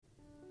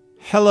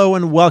Hello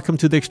and welcome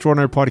to the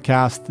Extraordinary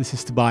Podcast. This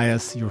is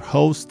Tobias, your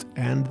host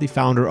and the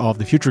founder of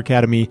the Future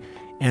Academy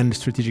and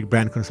strategic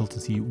brand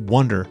consultancy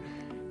Wonder.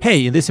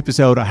 Hey, in this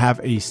episode, I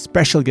have a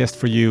special guest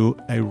for you,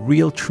 a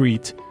real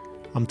treat.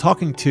 I'm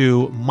talking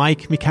to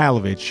Mike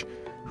Michalowicz,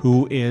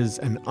 who is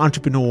an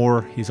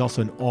entrepreneur. He's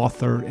also an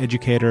author,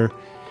 educator,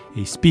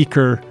 a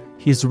speaker.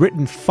 He's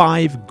written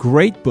 5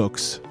 great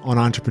books on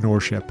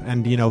entrepreneurship.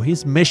 And,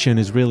 his mission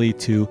is really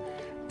to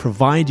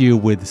provide you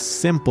with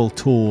simple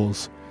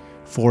tools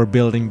for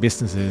building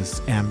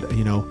businesses and,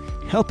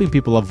 helping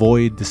people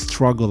avoid the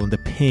struggle and the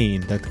pain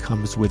that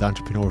comes with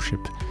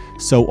entrepreneurship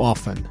so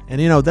often.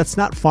 And, that's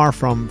not far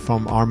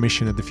from our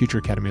mission at the Future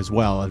Academy as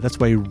well. That's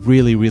why I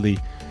really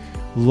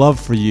love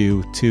for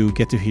you to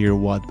get to hear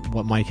what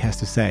Mike has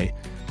to say.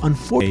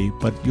 Unfortunately,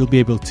 but you'll be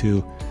able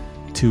to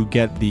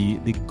get the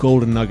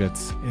golden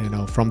nuggets,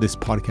 from this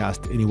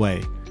podcast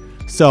anyway.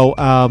 So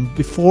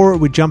before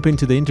we jump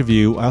into the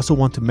interview, I also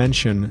want to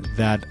mention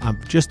that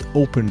I've just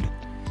opened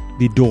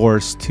the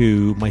doors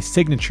to my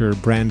signature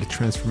brand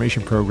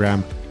transformation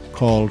program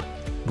called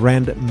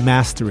Brand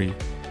Mastery.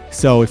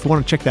 So if you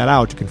want to check that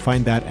out, you can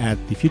find that at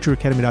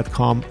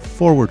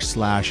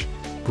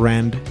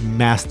thefutureacademy.com/brand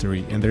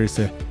mastery. And there is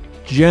a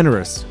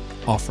generous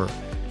offer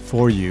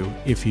for you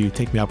if you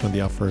take me up on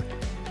the offer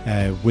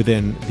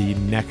within the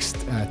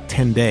next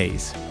 10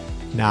 days.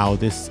 Now,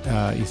 this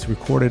is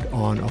recorded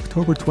on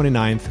October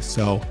 29th,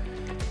 so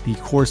the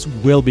course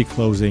will be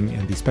closing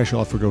and the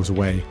special offer goes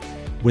away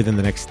within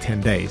the next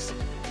 10 days.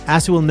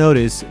 As you will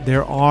notice,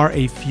 there are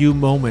a few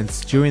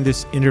moments during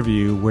this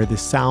interview where the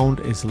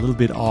sound is a little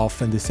bit off,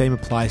 and the same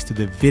applies to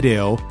the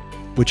video,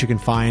 which you can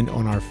find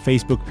on our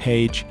Facebook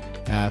page,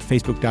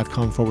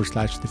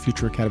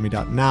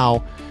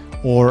 facebook.com/thefutureacademy.now,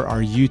 or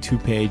our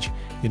YouTube page.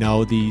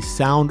 The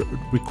sound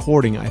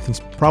recording, I think,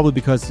 is probably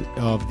because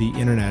of the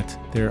internet.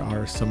 There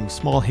are some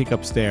small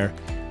hiccups there,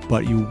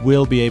 but you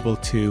will be able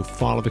to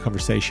follow the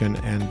conversation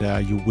and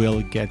you will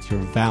get your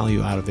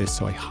value out of this.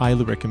 So I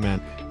highly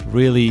recommend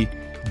really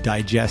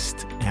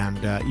digest and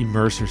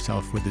immerse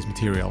yourself with this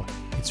material.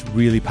 It's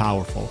really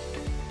powerful.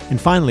 And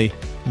finally,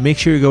 make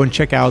sure you go and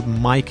check out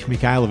Mike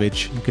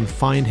Michalowicz. You can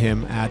find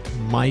him at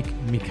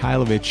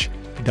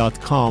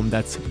mikemichalowicz.com.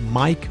 That's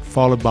Mike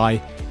followed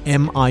by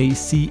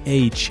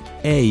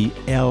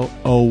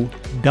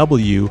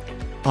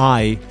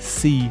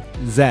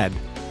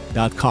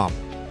Michalowicz.com.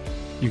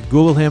 You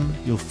Google him,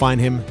 you'll find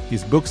him.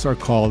 His books are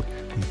called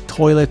The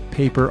Toilet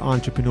Paper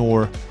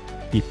Entrepreneur,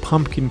 The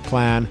Pumpkin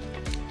Plan,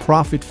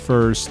 Profit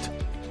First,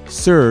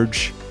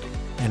 Surge,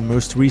 and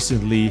most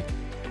recently,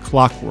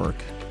 Clockwork.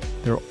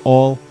 They're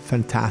all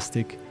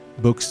fantastic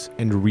books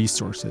and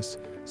resources.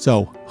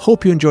 So,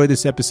 hope you enjoyed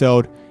this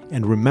episode,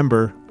 and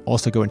remember,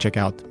 also go and check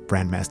out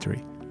Brand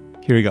Mastery.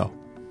 Here we go.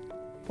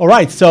 All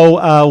right,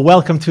 so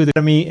welcome to the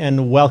Academy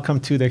and welcome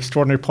to the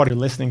Extraordinary Podcast. You're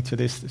listening to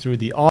this through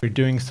the audio. We're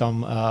doing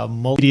some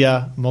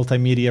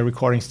multimedia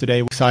recordings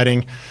today.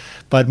 Exciting,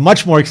 but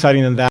much more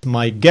exciting than that.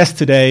 My guest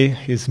today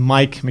is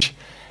Mike,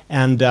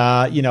 and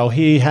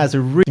he has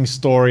a really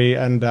story,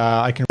 and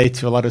I can relate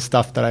to a lot of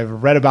stuff that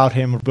I've read about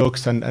him,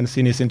 books, and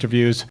seen his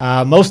interviews.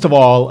 Most of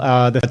all,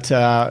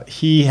 that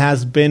he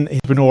has been an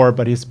entrepreneur,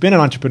 but he's been an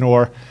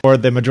entrepreneur for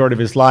the majority of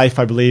his life,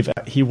 I believe.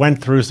 He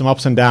went through some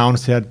ups and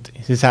downs.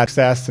 He's had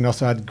success and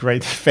also had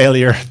great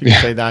failure, if you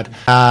can say that.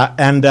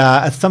 And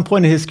at some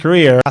point in his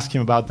career, ask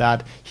him about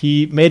that,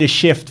 he made a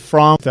shift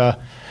from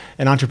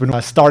an entrepreneur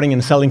starting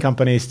and selling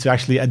companies to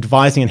actually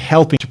advising and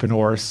helping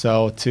entrepreneurs.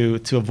 So to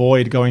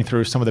avoid going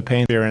through some of the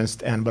pain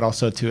experienced, but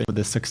also to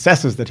the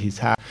successes that he's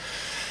had.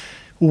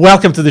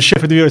 Welcome to the show.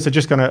 For the viewers, I'm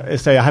just going to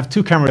say I have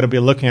 2 cameras to be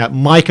looking at,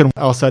 Mike and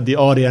also at the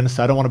audience.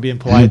 I don't want to be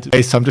impolite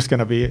today, so I'm just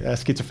going to be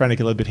schizophrenic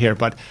a little bit here.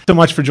 But so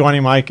much for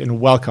joining, Mike, and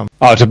welcome.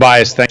 Oh,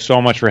 Tobias, thanks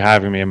so much for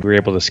having me, and we were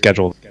able to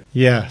schedule.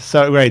 Yeah,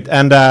 so great.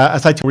 And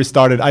as I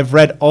started, I've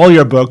read all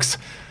your books.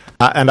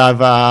 And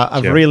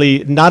I've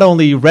really not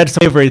only read some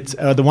favorites,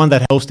 the one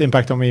that had most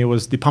impact on me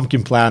was The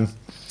Pumpkin Plan.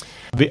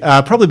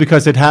 Probably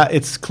because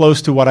it's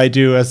close to what I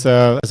do as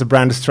a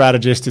brand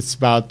strategist.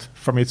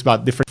 For me, it's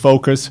about different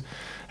focus.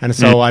 And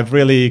so I've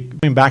really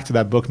been back to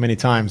that book many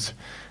times.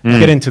 I'll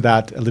get into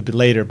that a little bit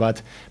later.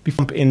 But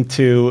before we jump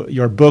into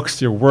your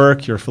books, your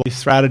work, your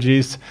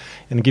strategies,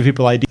 and give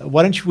people ideas,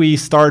 why don't we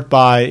start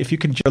by, if you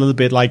can share a little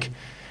bit, like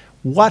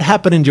what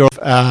happened in your,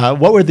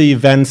 what were the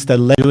events that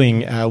led to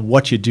doing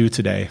what you do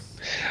today?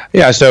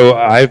 Yeah, so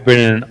I've been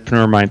an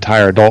entrepreneur my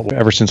entire adult life.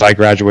 Ever since I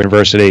graduated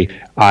university,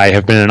 I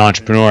have been an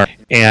entrepreneur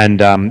and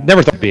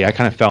never thought to be. I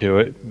kind of fell into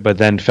it, but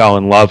then fell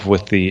in love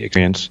with the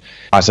experience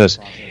process.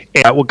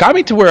 And what got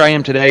me to where I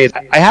am today is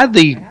I had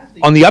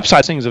on the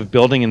upside things of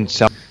building and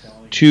selling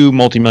 2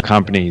 multi-million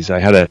companies. I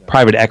had a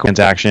private equity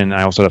transaction.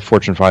 I also had a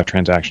Fortune 5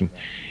 transaction.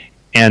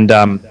 And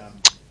on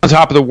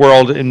top of the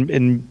world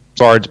in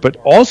regards, but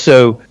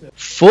also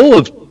full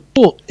of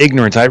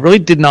ignorance. I really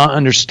did not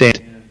understand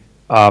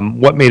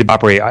what made it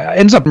operate. I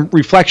ended up in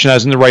reflection. I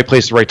was in the right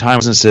place at the right time.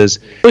 Businesses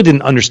really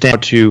didn't understand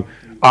how to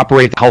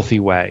operate the healthy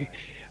way.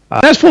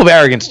 I was full of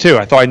arrogance too.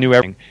 I thought I knew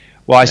everything.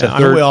 Well, I said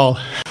third. We all.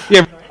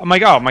 Yeah, I'm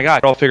like, oh my God,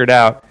 it all figured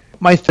out.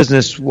 my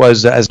business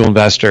was as an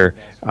investor,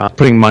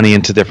 putting money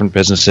into different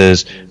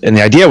businesses, and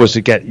the idea was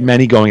to get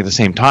many going at the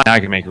same time. I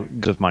could make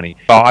good money.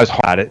 Well, I was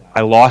hard at it.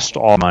 I lost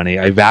all money.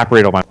 I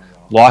evaporated all my,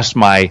 lost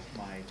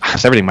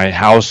everything, my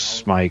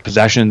house, my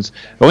possessions.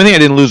 The only thing I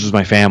didn't lose was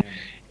my family.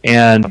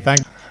 And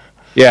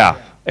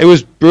yeah, it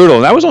was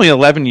brutal. That was only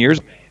 11 years.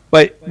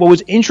 But what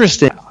was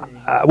interesting,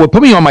 what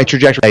put me on my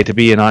trajectory to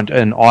be an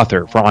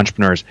author for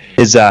entrepreneurs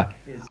is I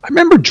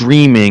remember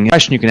dreaming. A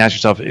question you can ask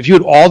yourself: if you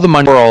had all the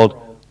money in the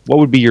world, what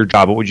would be your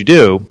job? What would you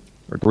do,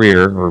 or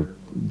career, or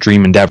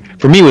dream endeavor?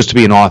 For me, it was to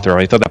be an author.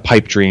 I thought that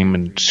pipe dream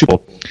and super.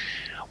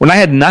 When I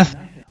had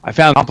nothing, I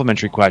found a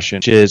complimentary question,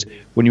 which is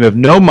when you have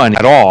no money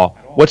at all,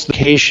 what's the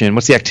location,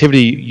 what's the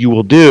activity you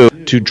will do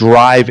to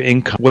drive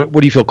income? What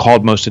do you feel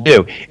called most to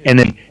do? And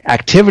then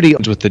activity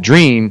with the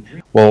dream,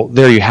 well,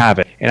 there you have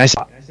it. And I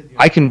said,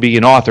 I can be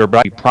an author, but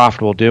I'll be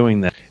profitable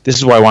doing that. This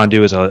is what I want to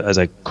do as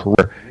a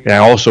career. And I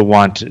also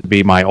want to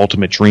be my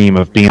ultimate dream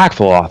of being an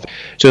impactful author.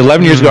 So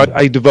 11 years ago,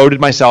 I devoted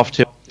myself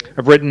to,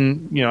 I've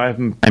written, I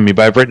haven't behind me,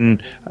 but I've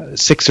written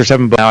 6 or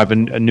 7 books now. I have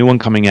a new one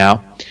coming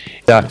out.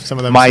 Some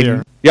of them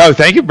here. Yo,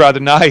 thank you, brother.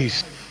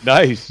 Nice.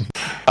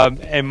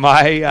 And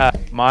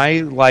my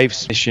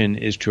life's mission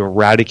is to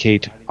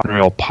eradicate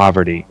entrepreneurial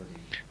poverty.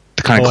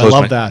 I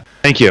love that.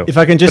 Thank you. If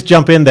I can just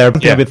jump in there,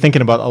 I've been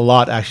thinking about a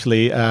lot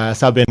actually.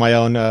 As I've been my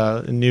own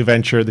new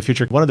venture, the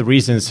future. One of the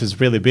reasons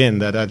has really been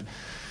that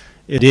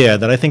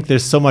I think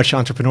there's so much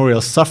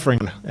entrepreneurial suffering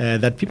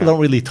that people don't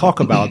really talk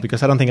about,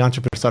 because I don't think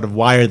entrepreneurs sort of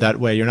wired that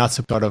way. You're not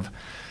sort of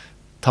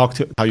talk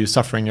to how you're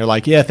suffering. You're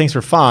like, yeah, things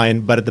are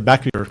fine, but at the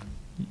back of your,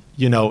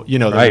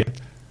 right.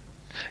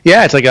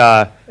 Yeah, it's like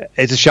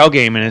it's a shell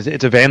game, and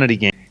it's a vanity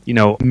game.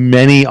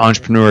 Many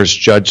entrepreneurs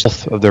judge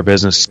of their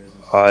business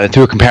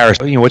through a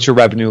comparison. What's your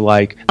revenue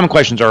like? Common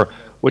questions are,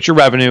 what's your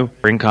revenue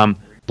or income,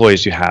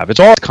 employees you have? It's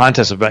all a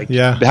contest of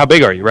how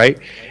big are you, right?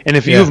 And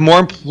if you have more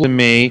employees than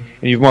me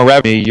and you have more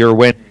revenue, you're a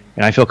winner,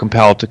 and I feel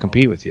compelled to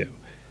compete with you.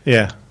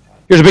 Yeah.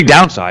 Here's a big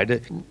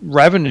downside.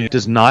 Revenue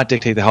does not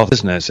dictate the health of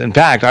business. In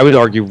fact, I would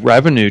argue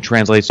revenue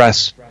translates to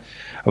stress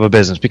of a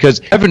business,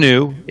 because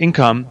revenue,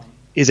 income,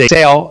 is a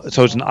sale,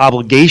 so it's an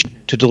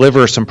obligation to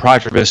deliver some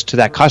product or service to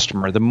that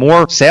customer. The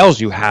more sales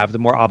you have, the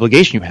more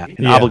obligation you have.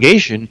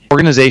 Obligation,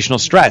 organizational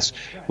stress,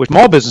 which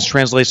small business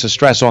translates to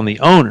stress on the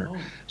owner.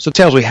 So the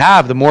sales we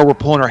have, the more we're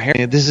pulling our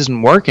hair, this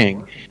isn't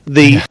working.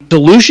 The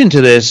solution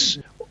to this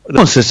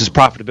is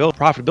profitability.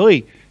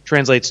 Profitability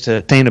translates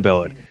to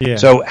sustainability. Yeah.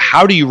 So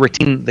how do you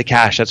retain the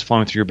cash that's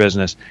flowing through your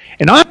business?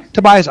 And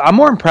Tobias, I'm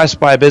more impressed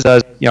by a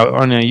business,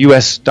 on a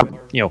U.S.,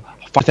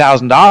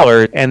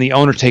 $5,000, and the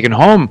owner's taking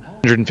home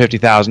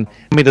 $150,000.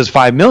 I mean, does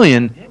 $5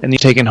 million, and you're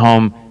taking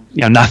home,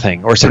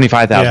 nothing, or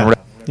 $75,000.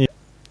 Yeah.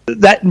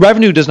 That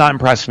revenue does not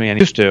impress me, and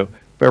it used to.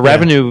 But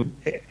revenue,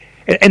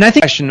 and I think the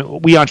question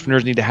we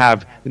entrepreneurs need to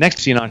have, the next time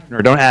you see an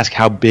entrepreneur, don't ask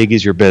how big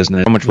is your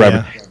business, how much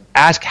revenue.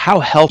 Ask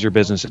how healthy is your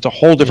business. It's a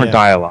whole different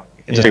dialogue.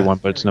 It's a big one,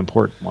 but it's an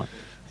important one.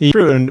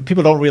 True, and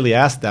people don't really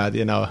ask that.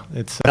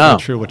 It's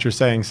true what you're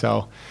saying.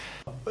 So,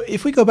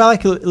 if we go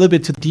back a little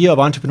bit to the idea of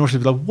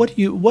entrepreneurship,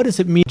 like what does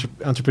it mean to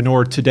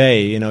entrepreneur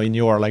today? In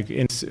your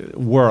in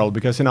world,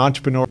 because an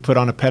entrepreneur put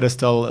on a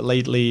pedestal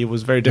lately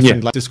was very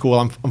different. Like to school,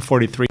 I'm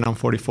 43 and I'm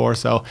 44,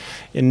 so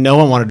no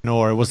one wanted to know,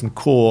 or it wasn't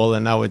cool,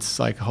 and now it's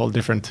like a whole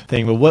different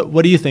thing. But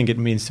what do you think it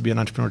means to be an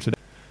entrepreneur today?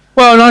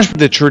 Well, an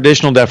entrepreneur, the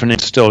traditional definition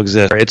still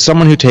exists. It's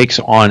someone who takes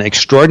on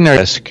extraordinary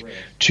risk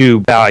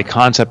to buy a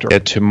concept or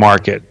get to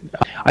market.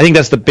 I think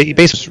that's the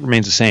basis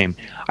remains the same.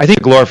 I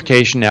think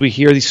glorification, now we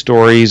hear these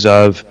stories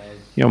of,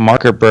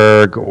 Mark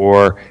Zuckerberg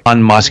or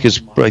Elon Musk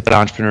is like the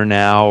entrepreneur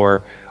now,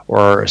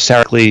 or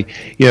Sarah Lee.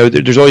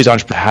 There's always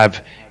entrepreneurs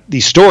have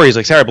these stories,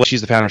 like Sarah Blake,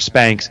 she's the founder of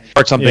Spanx,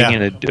 starts something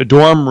in a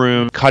dorm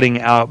room,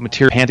 cutting out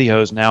material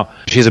pantyhose. Now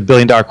she has $1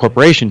 billion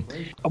corporation.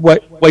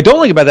 What I don't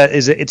like about that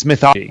is it's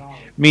mythology,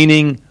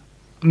 meaning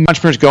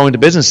entrepreneurs go into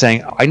business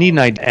saying, I need an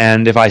idea,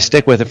 and if I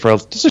stick with it for a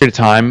period of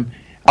time,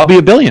 I'll be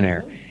a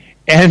billionaire.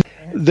 And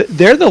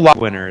they're the lot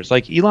winners.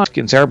 Like Elon Musk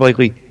and Sarah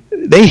Blakely,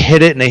 they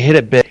hit it, and they hit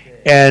it big.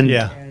 And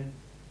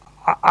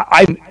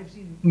I've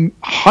seen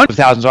hundreds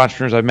of thousands of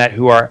entrepreneurs I've met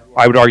who are,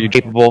 I would argue,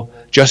 capable,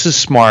 just as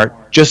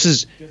smart, just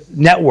as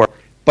networked,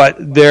 but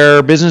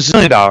their business is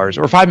 $1 million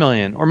or $5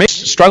 million, or maybe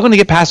struggling to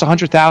get past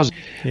 100,000.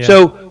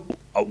 So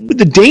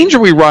the danger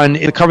we run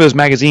is to cover those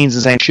magazines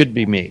and saying, it should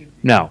be me.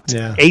 No, it's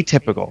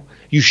atypical.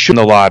 You should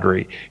win the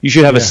lottery. You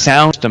should have a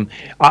sound system.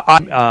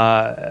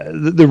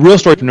 The real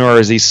story entrepreneur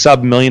is these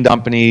sub-$1 million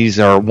companies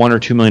or $1 or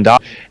 $2 million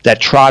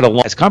that trot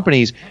along as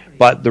companies,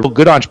 but the real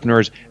good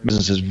entrepreneurs'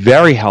 business is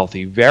very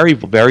healthy, very,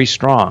 very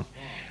strong.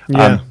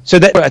 So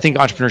that I think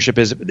entrepreneurship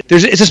is.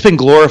 It's just been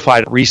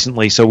glorified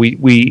recently, so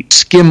we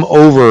skim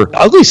over the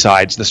ugly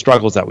sides, the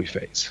struggles that we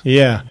face.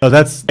 Yeah,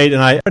 that's great.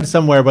 And I heard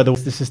somewhere, by the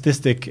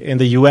statistic in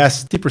the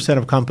U.S., 50%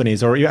 of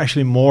companies, or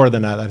actually more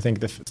than that, I think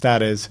the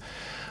stat is,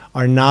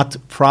 are not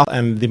profit,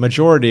 and the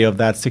majority of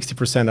that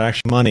 60% are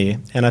actually money.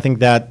 And I think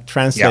that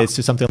translates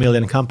to something like 1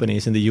 million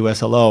companies in the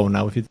U.S. alone.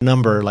 Now, if you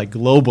number like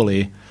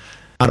globally,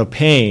 amount of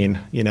pain,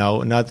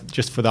 not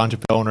just for the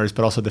entrepreneurs,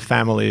 but also the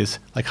families,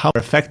 like how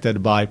they're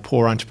affected by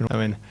poor entrepreneurs.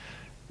 I mean,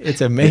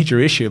 it's a major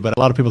issue, but a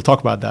lot of people talk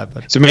about that.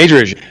 But it's a major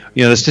issue.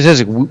 The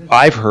statistic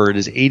I've heard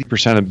is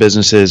 80% of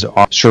businesses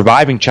are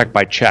surviving check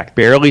by check,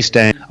 barely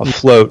staying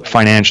afloat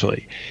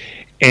financially.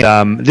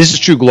 And this is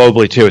true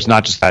globally too. It's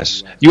not just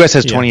us. U.S.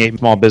 has 28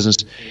 small business.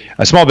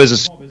 A small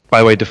business, by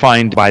the way,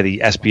 defined by the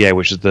SBA,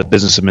 which is the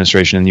Business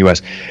Administration in the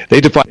U.S.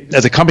 They define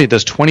as a company that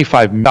does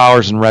 $25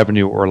 million in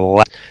revenue or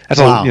less.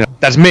 That's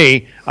that's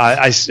me.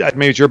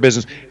 Maybe it's your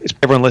business. It's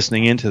everyone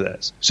listening into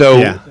this. So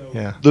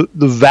the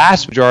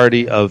vast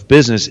majority of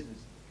business,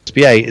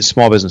 SBA, is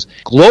small business.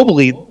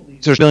 Globally,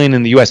 there's a million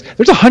in the U.S.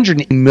 There's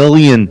 100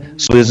 million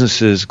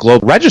businesses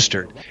globally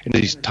registered, and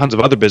there's tons of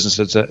other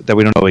businesses that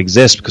we don't know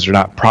exist because they're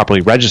not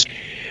properly registered.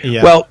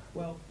 Yeah. Well,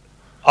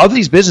 of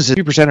these businesses,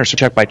 3% are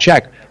check by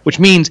check, which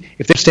means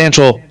if they're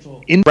substantial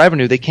in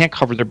revenue, they can't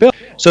cover their bill.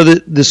 So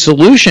the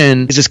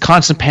solution is this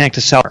constant panic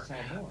to sell.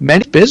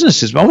 Many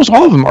businesses, almost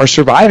all of them, are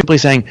surviving by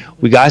saying,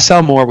 we got to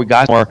sell more,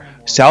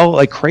 sell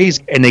like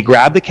crazy, and they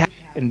grab the cash.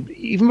 And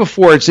even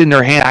before it's in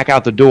their hand, back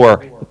out the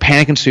door, the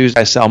panic ensues,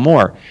 I sell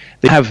more.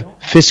 They have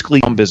fiscally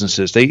owned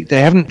businesses. They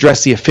haven't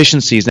addressed the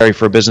efficiencies necessary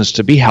for a business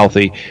to be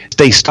healthy.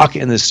 Stay stuck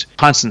in this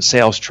constant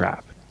sales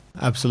trap.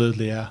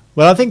 Absolutely, yeah.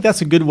 Well, I think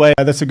that's a good way.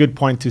 That's a good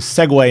point to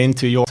segue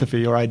into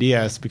your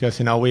ideas, because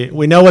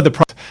we know what the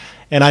problem,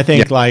 and I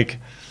think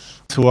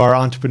to our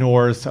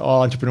entrepreneurs,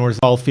 all entrepreneurs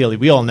all feel it.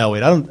 We all know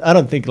it. I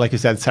don't think, like you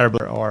said, Sarah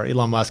or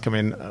Elon Musk. I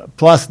mean,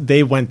 plus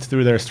they went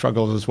through their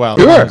struggles as well.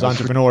 Sure. As an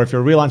entrepreneur, if you're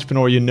a real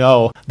entrepreneur, you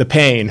know the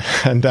pain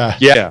and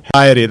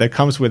anxiety that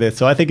comes with it.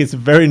 So I think it's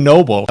very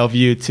noble of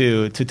you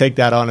to take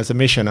that on as a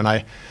mission. And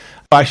I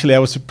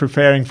was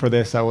preparing for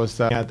this. I was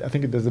I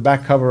think there's a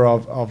back cover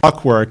of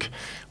Clockwork,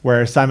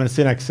 where Simon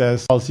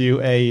Sinek calls you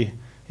a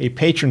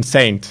patron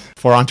saint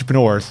for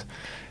entrepreneurs.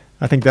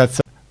 I think that's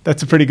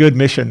a pretty good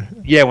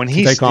mission. Yeah,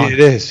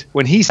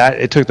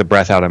 it took the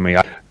breath out of me.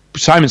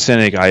 Simon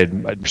Sinek, I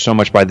admire so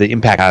much by the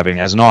impact having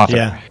as an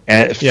author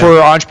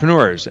for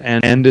entrepreneurs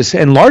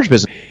and large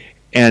business.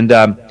 And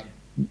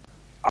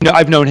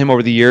I've known him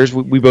over the years.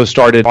 We both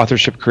started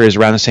authorship careers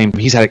around the same.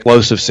 He's had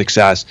explosive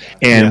success,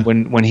 and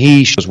when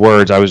he shares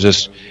words, I was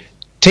just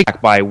taken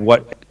back by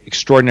what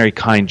extraordinary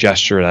kind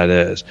gesture that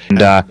is. And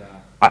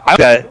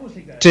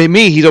to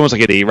me, he's almost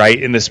like an idiot,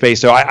 right, in this space.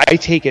 So I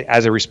take it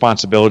as a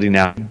responsibility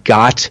now.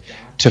 Got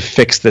to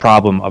fix the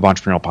problem of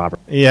entrepreneurial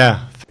poverty.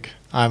 Yeah,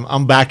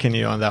 I'm backing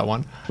you on that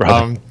one.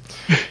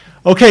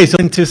 Okay, so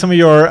into some of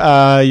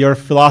your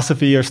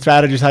philosophy, your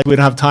strategies. We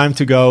don't have time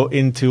to go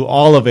into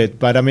all of it,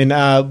 but I mean,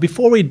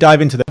 before we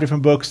dive into the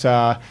different books,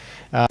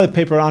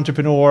 Paper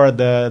Entrepreneur,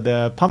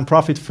 the Pump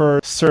Profit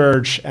First,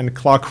 Surge, and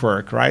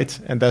Clockwork, right?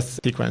 And that's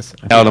the sequence.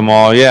 Nailed them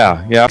all,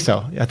 yeah.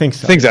 I think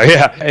so.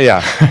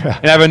 Yeah.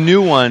 And I have a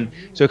new one,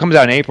 so it comes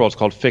out in April. It's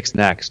called Fix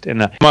Next,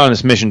 and I'm on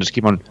this mission to just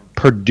keep on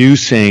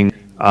producing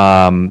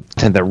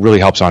content that really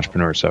helps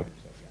entrepreneurs. So,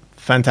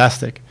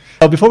 fantastic.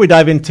 Well, before we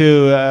dive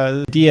into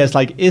ideas,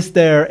 is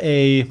there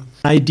an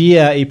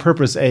idea, a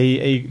purpose,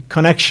 a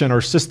connection or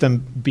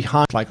system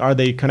behind? Are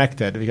they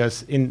connected?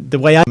 Because in the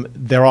way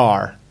there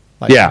are.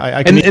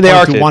 I can and they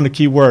are to one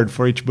key word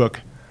for each book.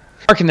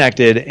 Are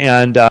connected,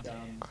 and the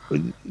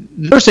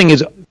first thing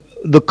is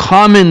the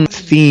common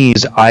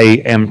themes. I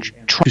am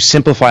trying to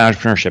simplify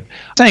entrepreneurship.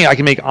 I'm saying I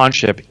can make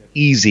entrepreneurship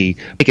easy,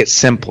 make it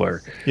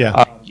simpler.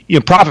 Yeah.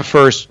 Profit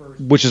First,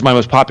 which is my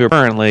most popular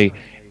currently,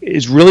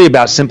 is really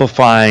about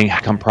simplifying how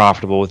to become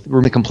profitable with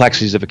the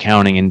complexities of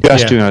accounting and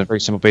just doing it on a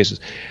very simple basis.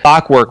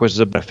 Clockwork, which is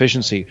about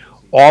efficiency,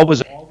 all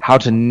was how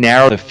to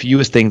narrow the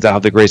fewest things that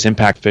have the greatest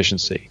impact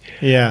efficiency.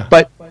 Yeah.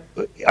 But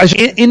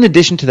in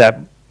addition to that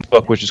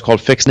book, which is called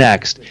Fix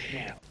Next,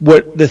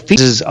 what the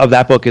thesis of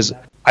that book is,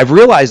 I've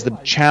realized the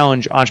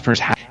challenge entrepreneurs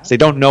have is they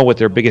don't know what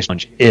their biggest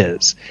challenge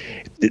is.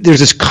 There's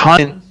this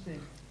constant,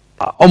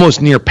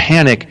 almost near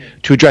panic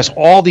to address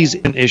all these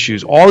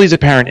issues, all these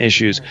apparent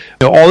issues,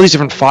 all these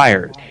different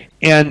fires.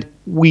 And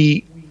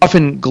we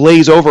often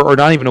glaze over or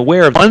not even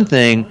aware of one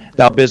thing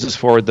that business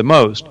forward the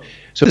most.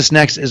 So this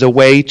next is a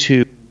way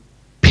to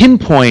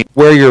pinpoint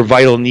where your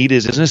vital need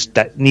is business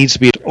that needs to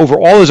be over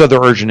all those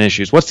other urgent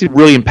issues. What's the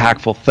really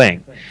impactful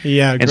thing?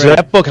 Yeah, and so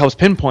that book helps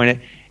pinpoint it.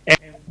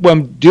 And what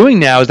I'm doing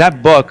now is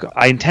that book,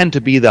 I intend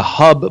to be the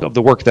hub of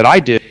the work that I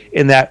do,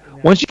 in that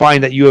once you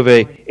find that you have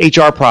a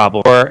HR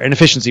problem or an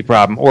efficiency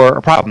problem or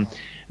a problem,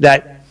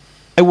 that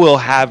I will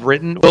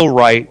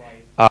write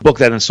a book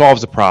that then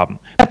solves the problem.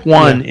 Step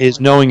one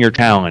is knowing your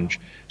challenge.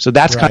 So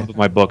that's kind of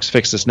my books,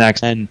 Fix This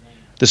Next, and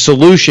the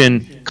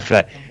solution for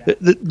that.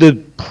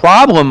 The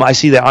problem I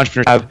see that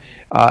entrepreneurs have,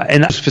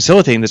 and I was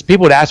facilitating this,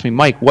 people would ask me,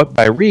 Mike, what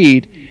do I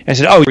read? And I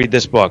said, read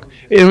this book.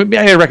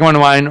 I recommend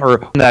mine, or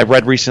one that I've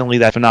read recently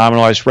that's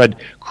phenomenal. I just read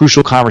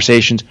Crucial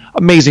Conversations.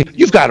 Amazing.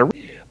 You've got to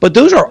read. But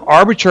those are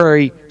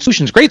arbitrary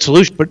solutions, great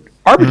solutions, but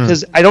arbitrary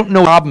because I don't know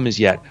what the problem is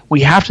yet.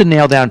 We have to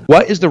nail down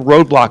what is the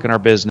roadblock in our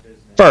business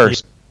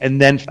first, and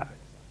then.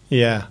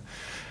 Yeah.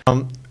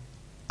 A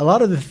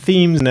lot of the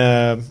themes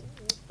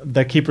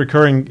that keep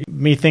recurring,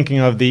 me thinking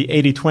of the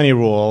 80-20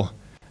 rule,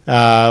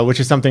 which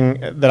is something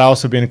that I've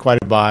also been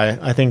quite by.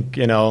 I think,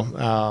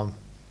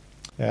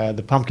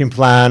 the Pumpkin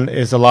Plan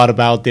is a lot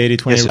about the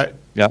 80-20. Yes.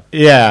 Yeah.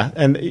 Yeah.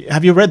 And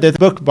have you read the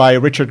book by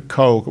Richard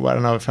Koch? I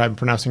don't know if I'm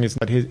pronouncing it,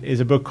 but it's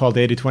a book called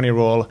The 80-20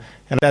 Rule.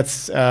 And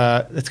that's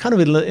kind of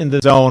in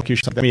the zone. You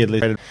should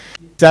immediately.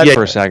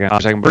 For a second.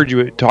 I heard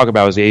you talk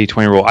about was the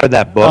 80-20 rule. I read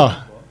that book.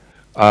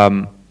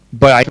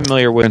 But I'm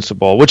familiar with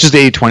principle, which is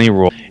the 80-20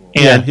 rule.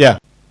 And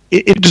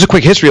just a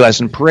quick history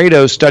lesson.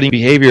 Pareto, studying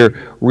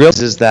behavior,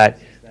 realizes that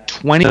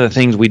 20 of the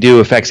things we do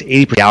affects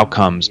 80% of the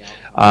outcomes.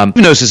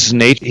 Notice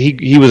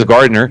he was a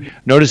gardener.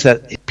 Notice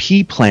that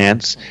pea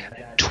plants,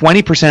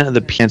 20% of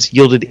the plants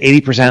yielded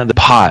 80% of the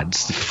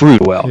pods, the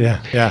fruit oil.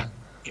 Yeah.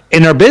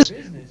 In our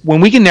business, when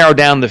we can narrow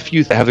down the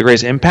few that have the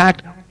greatest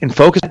impact and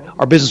focus,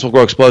 our business will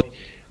grow explosively.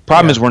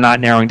 Problem is we're not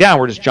narrowing down.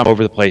 We're just jumping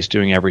over the place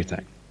doing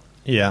everything.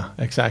 Yeah,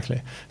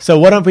 exactly. So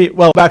why don't we,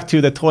 back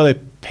to the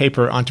toilet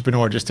paper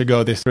entrepreneur, just to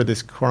go through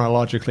this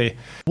chronologically.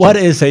 What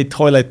is a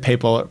toilet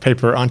paper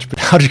entrepreneur?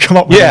 How did you come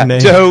up with that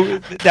name? So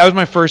that was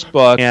my first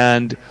book.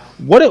 And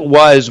what it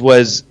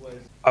was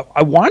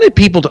I wanted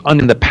people to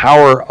understand the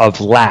power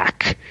of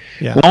lack.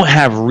 Yeah. We don't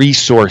have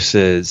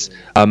resources.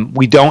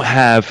 We don't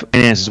have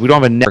finances. We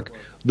don't have a network.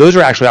 Those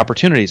are actually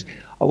opportunities.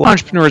 A lot of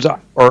entrepreneurs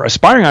or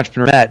aspiring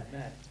entrepreneurs that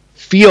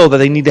feel that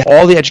they need to have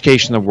all the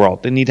education in the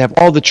world. They need to have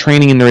all the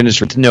training in their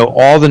industry to know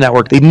all the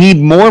network. They need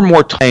more and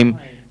more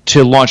time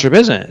to launch their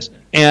business.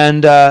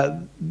 And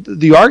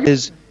the argument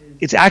is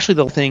it's actually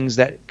the things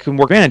that can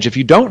work advantage. If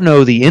you don't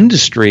know the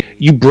industry,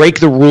 you break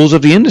the rules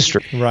of the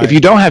industry. Right. If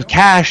you don't have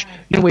cash,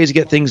 you have ways to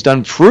get things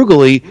done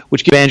frugally,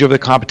 which give advantage over the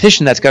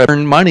competition that's got to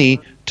earn money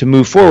to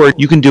move forward.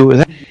 You can do it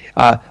with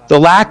that. The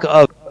lack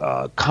of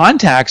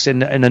contacts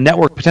and a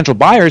network of potential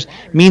buyers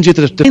means you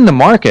have to define the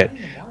market,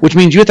 which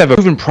means you have to have a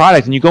proven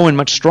product, and you go in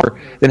much stronger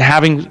than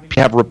having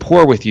to have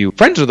rapport with you.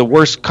 Friends are the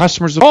worst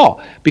customers of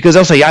all because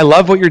they'll say, yeah, I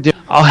love what you're doing.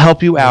 I'll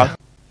help you out.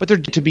 But they're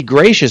to be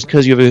gracious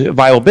because you have a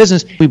viable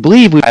business. We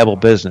believe we have a viable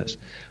business.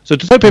 So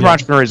toilet paper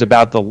entrepreneur is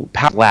about the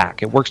power of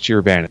lack. It works to your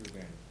advantage.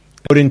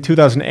 But in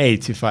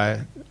 2008, if I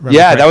remember correctly.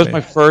 That was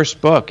my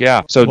first book,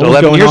 yeah. So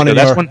 11 years ago,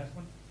 that's when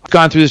I've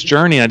gone through this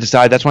journey, and I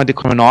decided that's when I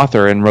became an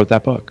author and wrote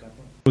that book.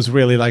 It was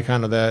really like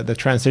kind of the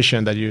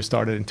transition that you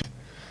started into.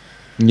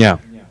 Yeah.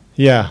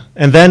 Yeah.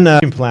 And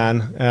then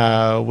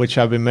Plan, which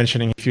I've been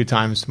mentioning a few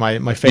times,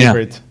 my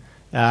favorite. Yeah.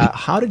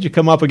 How did you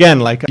come up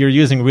again? Like you're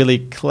using really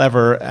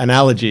clever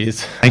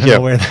analogies. Thank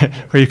you. Where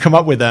you come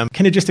up with them.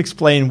 Can you just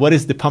explain what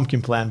is the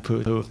Pumpkin Plan,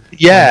 Pooh?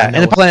 Yeah,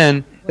 and the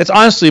plan, that's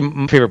honestly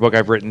my favorite book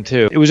I've written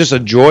too. It was just a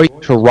joy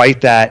to write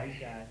that,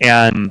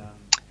 and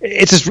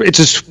it's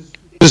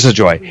just a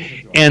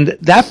joy. And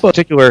that book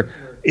in particular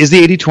is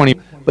the 80-20,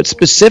 but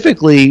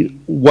specifically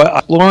what I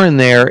explore in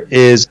there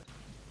is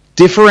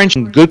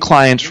differentiating good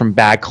clients from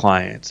bad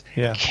clients,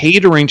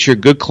 catering to your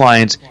good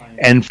clients,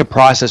 and the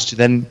process to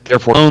then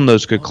therefore own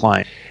those good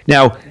clients.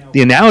 Now,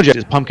 the analogy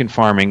is pumpkin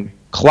farming,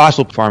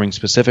 colossal farming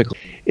specifically,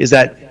 is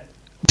that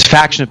this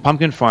faction of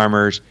pumpkin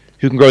farmers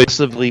who can grow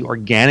aggressively,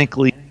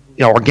 organically,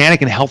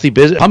 organic and healthy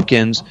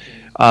pumpkins,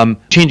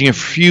 changing a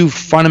few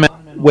fundamental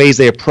ways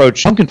they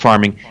approach pumpkin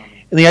farming.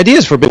 And the idea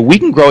is we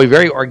can grow a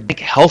very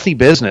organic, healthy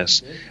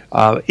business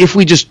if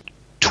we just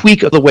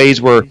tweak the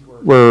ways we're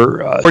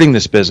supporting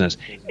this business.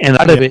 And a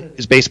lot of it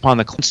is based upon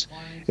the clients.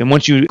 And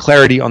once you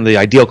clarity on the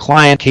ideal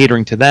client,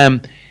 catering to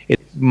them,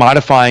 it's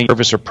modifying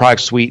service or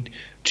product suite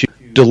to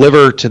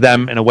deliver to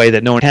them in a way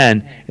that no one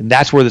can. And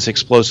that's where this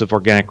explosive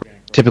organic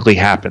typically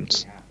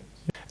happens.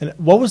 And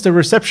what was the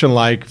reception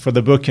like for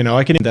the book?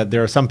 I can that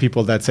there are some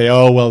people that say,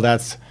 "Oh, well,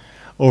 that's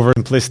over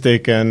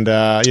simplistic," and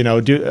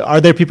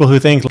are there people who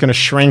think it's going to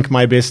shrink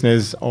my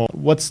business? Or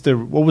what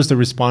was the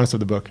response of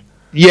the book?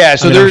 Yeah,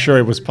 so I'm sure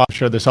it was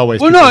sure there's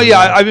always. Well,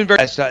 I've been very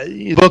blessed.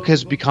 The book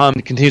has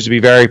continues to be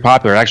very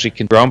popular. It actually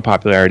can grow in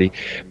popularity,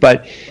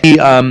 but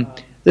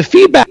the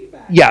feedback,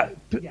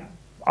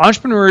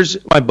 entrepreneurs,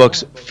 my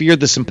books fear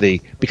the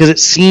simplicity because it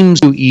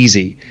seems too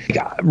easy.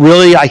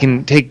 Really, I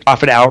can take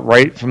profit out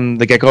right from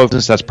the get-go of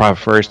business. That's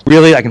profit first.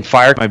 Really, I can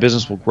fire. My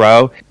business will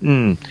grow.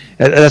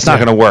 That's not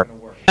going to work.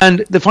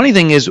 And the funny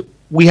thing is,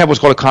 we have what's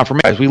called a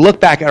confirmation. We look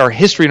back at our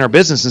history in our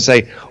business and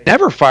say,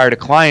 never fired a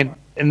client,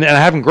 and I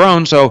haven't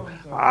grown, so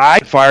I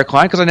fire a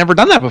client because I've never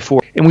done that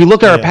before. And we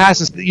look at our past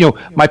and say,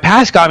 my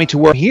past got me to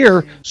where I'm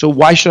here, so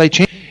why should I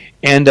change?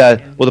 And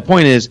the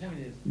point is,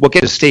 what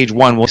gets to stage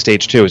one,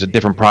 stage two is a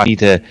different process. You need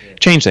to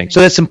change things. So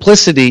that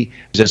simplicity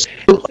is just,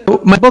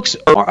 my books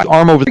are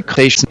arm over the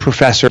conversation,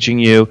 professor teaching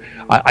you.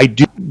 I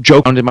do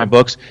joke around in my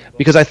books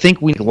because I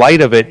think we need light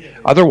of it.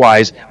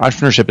 Otherwise,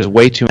 entrepreneurship is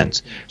way too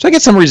intense. So I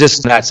get some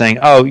resistance to that saying,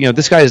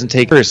 this guy doesn't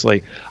take it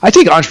seriously. I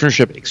take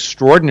entrepreneurship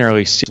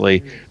extraordinarily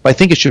seriously, but I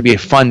think it should be a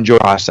fun, joy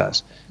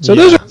process. So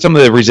those are some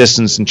of the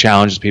resistance and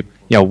challenges people,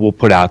 will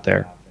put out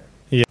there.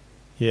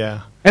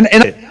 Yeah. And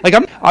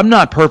I'm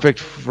not perfect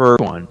for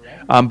everyone,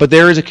 but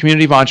there is a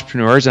community of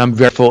entrepreneurs, and I'm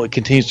very full. It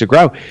continues to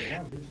grow.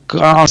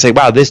 I'll say,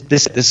 wow, this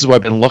is what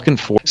I've been looking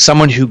for.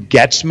 Someone who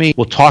gets me,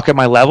 will talk at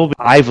my level.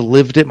 I've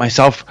lived it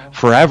myself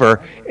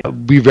forever.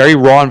 Be very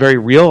raw and very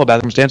real about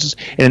circumstances,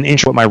 and an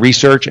what my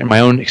research and my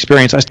own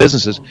experience as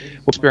businesses,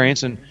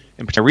 experience and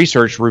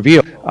research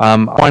reveal. I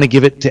want to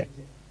give it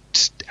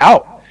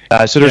out.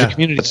 So there's a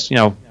community that's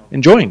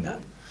enjoying that.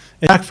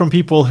 Back from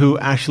people who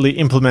actually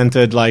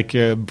implemented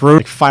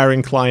brutal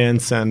firing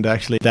clients and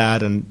actually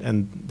that and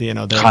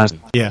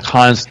constant.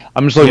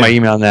 I'm just looking at my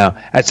email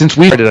now. Since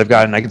we started,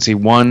 I can see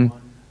 1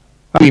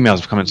 emails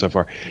have come in so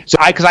far. So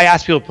because I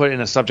ask people to put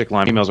in a subject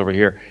line, emails over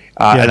here,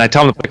 and I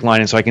tell them the subject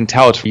line, and so I can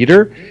tell it's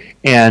reader,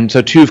 and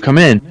so 2 have come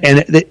in,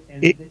 and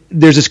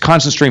there's this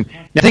constant stream.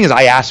 The thing is,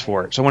 I ask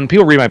for it. So when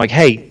people read my, I'm like,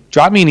 hey,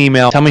 drop me an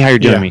email, tell me how you're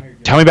doing me,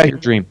 tell me about your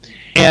dream,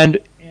 and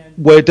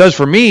what it does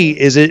for me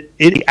is it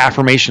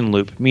affirmation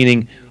loop,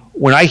 meaning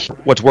when I hear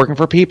what's working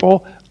for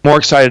people, I'm more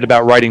excited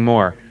about writing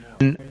more.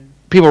 And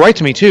people write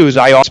to me too, is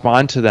I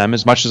respond to them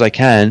as much as I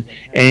can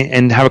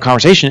and have a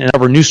conversation and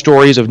cover new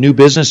stories of new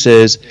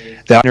businesses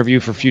that I interview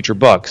for future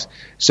books.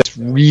 So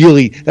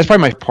that's probably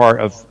my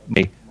part of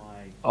my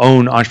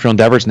own entrepreneurial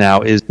endeavors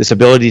now, is this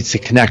ability to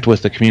connect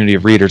with the community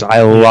of readers.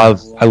 I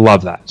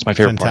love that. It's my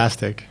favorite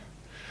Fantastic.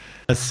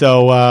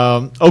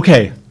 So,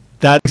 okay.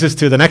 That brings us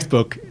to the next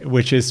book,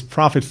 which is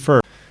Profit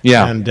First.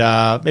 Yeah. And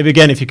maybe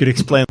again, if you could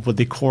explain what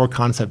the core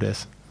concept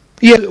is.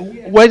 Yeah,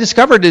 what I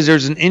discovered is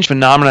there's an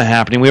phenomenon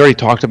happening. We already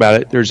talked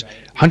about it. There's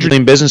 100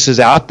 million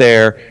businesses out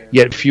there,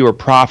 yet few are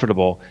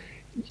profitable.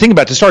 Think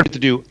about it, to start to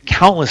do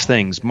countless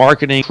things,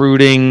 marketing,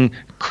 recruiting,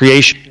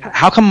 creation.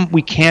 How come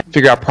we can't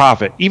figure out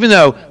profit? Even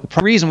though the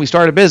primary reason we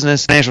start a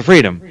business is financial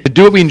freedom. To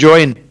do what we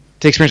enjoy and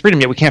to experience freedom,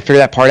 yet we can't figure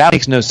that part out. It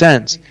makes no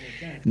sense.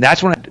 And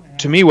that's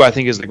to me, what I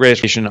think is the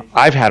greatest education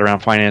I've had around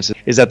finances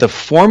is that the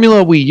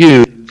formula we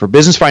use for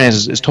business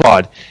finances is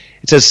flawed.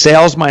 It says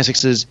sales minus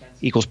expenses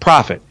equals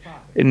profit.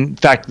 In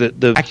fact, the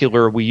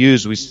vernacular we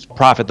use, we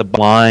profit the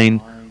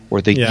line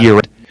or the year.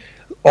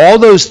 All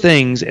those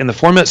things, and the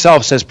formula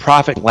itself says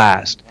profit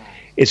last.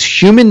 It's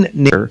human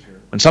nature.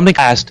 When something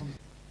lasts,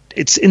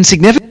 it's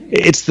insignificant.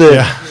 It's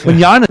the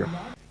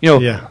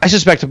I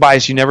suspect,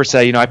 Tobias, you never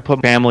say, I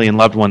put family and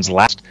loved ones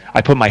last.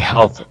 I put my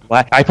health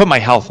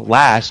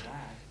last.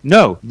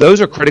 No,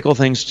 those are critical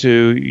things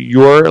to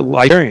your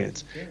life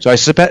experience. So I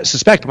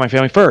suspect my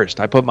family first.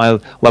 I put my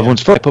loved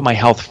ones first. I put my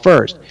health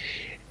first.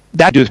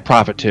 That to do with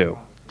profit too.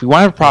 If we want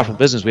to have a profitable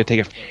business, we have to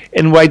take it.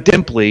 And what I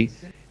simply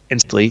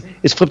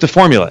is flip the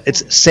formula.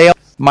 It's sales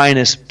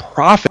minus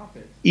profit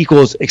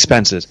equals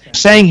expenses.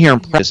 Saying here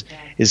in practice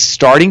is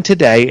starting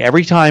today,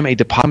 every time a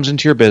deposit comes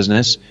into your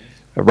business,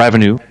 a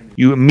revenue,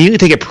 you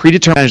immediately take a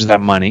predetermined percentage of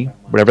that money,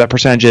 whatever that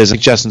percentage is,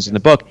 suggestions in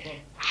the book,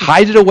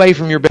 hide it away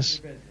from your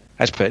business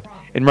as profit,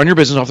 and run your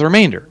business off the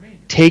remainder.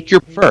 Take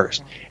your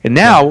first. And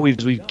now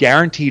we've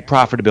guaranteed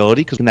profitability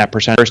because in that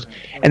percent first.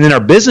 And then our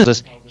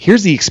business,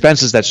 here's the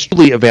expenses that's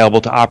truly available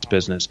to ops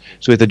business.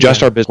 So we have to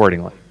adjust our business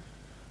accordingly.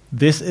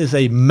 This is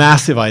a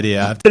massive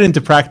idea. I put it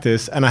into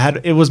practice, and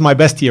it was my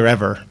best year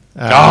ever.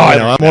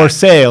 More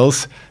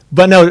sales.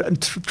 But no,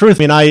 truth,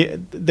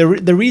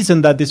 the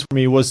reason that this for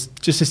me was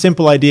just a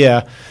simple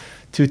idea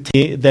to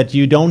that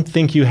you don't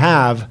think you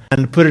have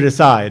and put it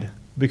aside.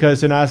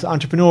 Because as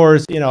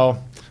entrepreneurs,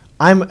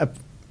 I'm a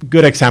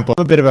good example.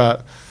 I'm a bit of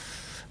a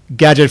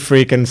gadget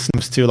freak and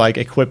comes to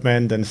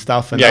equipment and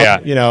stuff. And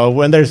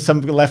when there's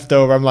some left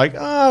over, I'm like,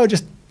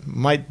 just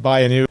might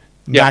buy a new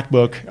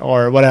MacBook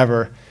or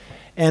whatever.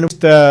 And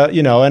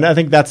and I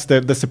think that's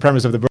the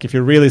premise of the book. If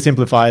you really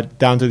simplify it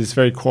down to this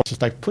very core,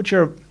 just put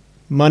your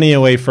money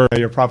away first,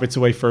 your profits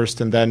away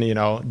first, and then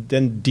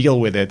then deal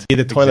with it. Be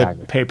the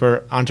toilet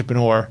paper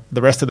entrepreneur.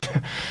 The rest of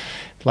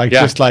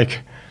the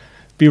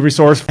be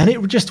resourceful, and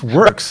it just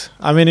works.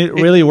 It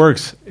really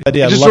works. It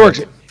just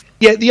works.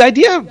 Yeah, the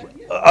idea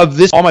of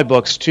this, all my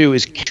books too,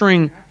 is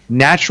capturing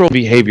natural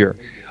behavior.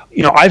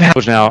 I've had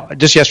now.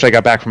 Just yesterday, I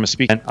got back from a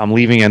speaking. I'm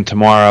leaving in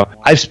tomorrow.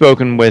 I've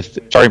spoken with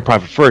starting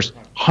Profit First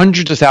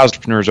hundreds of thousands of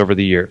entrepreneurs over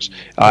the years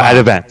at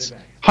events,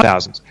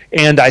 thousands,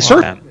 and I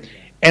serve them.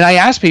 And I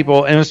asked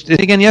people, and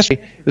again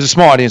yesterday, it was a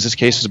small audience. This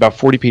case was about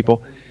 40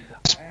 people.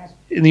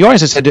 In the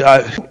audience, I said,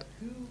 "Who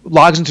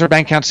logs into their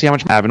bank account to see how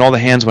much I have?" And all the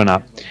hands went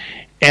up.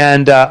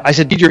 And I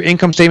said, "Did your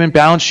income statement,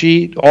 balance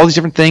sheet, all these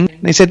different things?"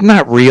 And they said,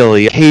 "Not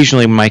really.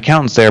 Occasionally when my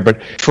accountant's there, but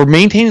for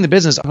maintaining the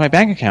business on my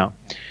bank account."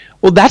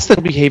 Well, that's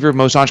the behavior of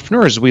most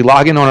entrepreneurs. We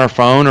log in on our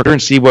phone or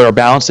and see what our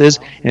balance is,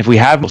 and if we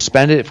have, we'll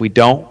spend it. If we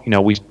don't,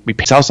 we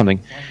sell something.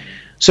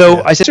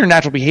 So I said, "It's our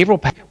natural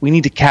behavioral pattern. We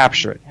need to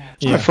capture it."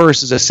 So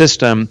first is a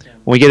system.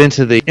 When we get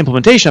into the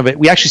implementation of it,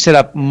 we actually set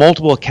up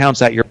multiple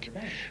accounts at your.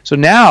 So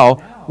now,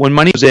 when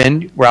money goes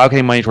in, we're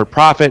allocating money toward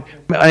profit,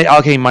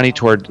 allocating money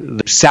toward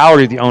the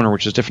salary of the owner,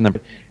 which is different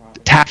than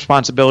tax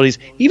responsibilities,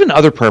 even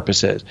other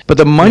purposes. But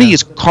the money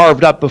is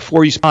carved up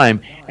before you spend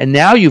time, and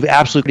now you've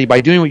absolutely,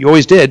 by doing what you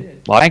always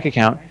did, bank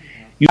account,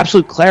 you have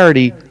absolute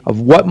clarity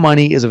of what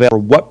money is available,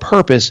 for what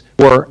purpose,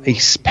 or a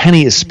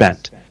penny is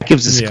spent. It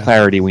gives us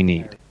clarity we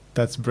need.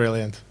 That's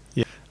brilliant.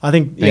 Yeah, I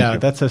think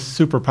that's a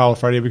super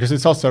powerful idea because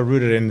it's also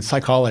rooted in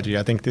psychology.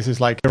 I think this is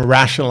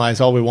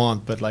rationalize all we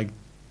want, but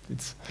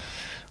It's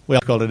we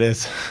all called it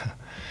is.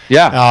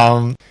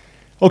 Yeah.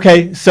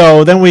 Okay,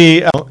 so then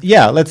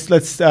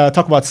let's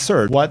talk about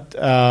Surge. What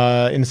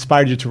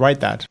inspired you to write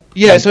that?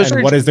 Yeah, and, so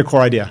and what is the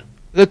core idea?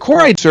 The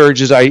core idea of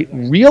Surge is I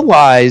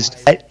realized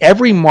at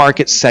every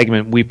market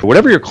segment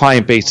whatever your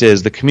client base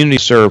is, the community you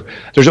serve,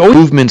 there's always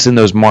movements in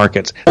those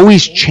markets,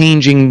 always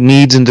changing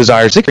needs and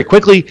desires very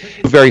quickly,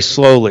 very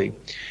slowly.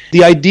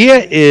 The idea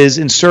is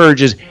in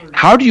Surge is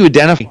how do you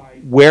identify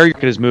where your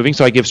market is moving?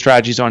 So I give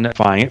strategies on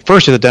identifying it.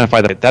 First, you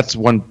identify that. That's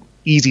one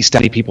easy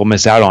step people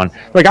miss out on.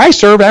 Like I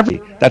serve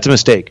everybody. That's a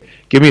mistake.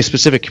 Give me a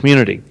specific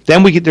community.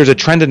 Then there's a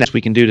trend analysis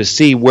we can do to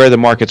see where the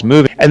market's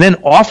moving, and then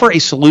offer a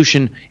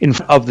solution in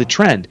front of the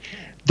trend.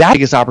 That's the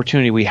biggest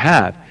opportunity we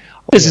have.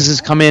 Businesses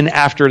come in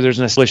after there's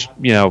an established,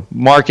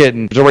 market,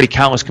 and there's already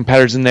countless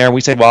competitors in there. And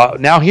we say, well,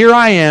 now here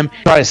I am,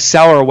 try to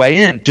sell our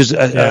way in, just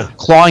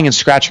clawing and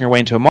scratching our way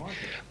into a market.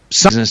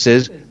 Some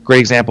businesses,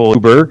 great example,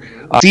 Uber,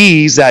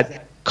 sees that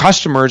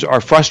customers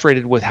are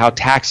frustrated with how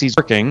taxis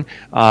are working,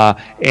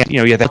 and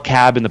you have that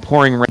cab in the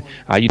pouring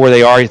rain, where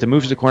they are, you have to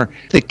move to the corner.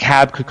 The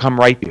cab could come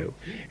right to you,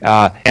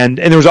 and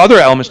there was other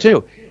elements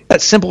too.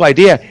 That simple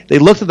idea, they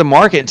looked at the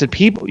market and said,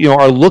 people,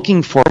 are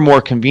looking for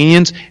more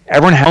convenience.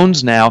 Everyone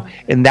owns now,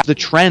 and that's the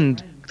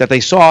trend that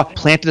they saw.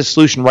 Planted a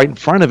solution right in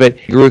front of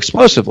it, grew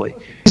explosively.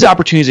 These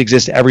opportunities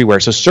exist everywhere.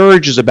 So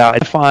Surge is about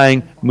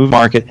identifying, move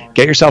market,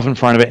 get yourself in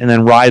front of it, and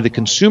then ride the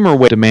consumer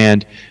way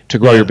demand to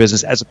grow your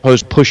business, as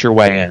opposed to push your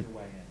way in.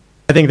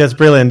 I think that's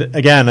brilliant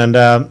again, and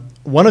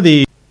one of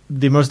the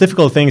most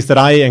difficult things that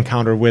I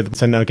encounter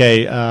with, and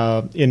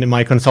in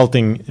my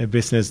consulting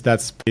business,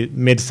 that's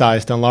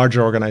mid-sized and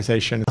larger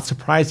organization.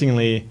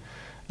 Surprisingly,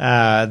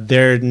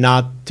 they're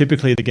not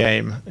typically the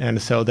game,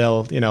 and so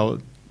they'll,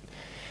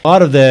 a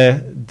lot of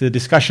the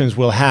discussions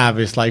we'll have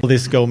is like, will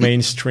this go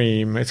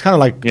mainstream? It's kind of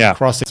like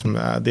crossing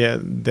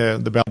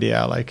the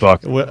idea, like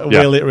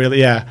will it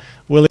really,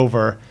 will it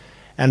over?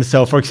 And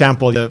so, for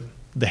example,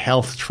 the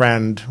health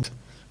trend.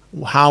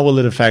 How will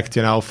it affect,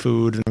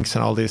 food and drinks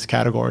and all these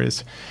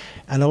categories?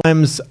 And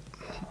OEMs,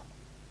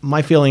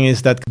 my feeling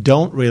is that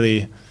don't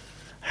really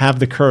have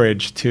the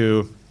courage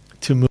to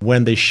move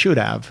when they should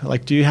have.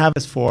 Like, do you have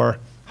this for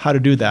how to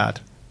do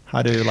that?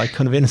 How to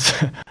convince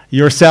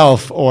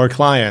yourself or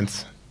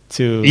clients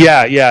to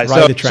ride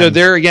the trend? So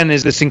there again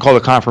is this thing called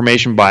a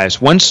confirmation bias.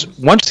 Once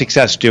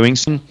success doing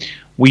something,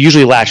 we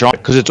usually latch on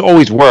because it's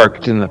always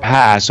worked in the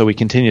past, so we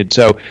continued.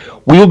 So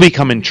we will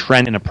become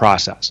entrenched in a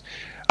process.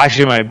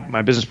 Actually,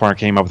 my business partner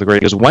came up with a great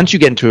idea. Because once you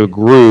get into a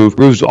groove,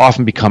 grooves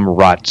often become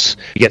ruts.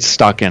 You get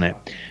stuck in it.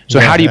 So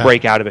how do you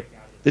break out of it?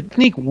 The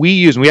technique we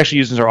use, and we actually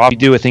use this in our office, we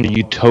do a thing in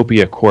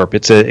Utopia Corp.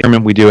 It's an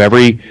experiment we do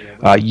every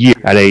year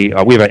at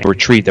we have a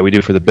retreat that we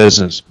do for the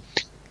business.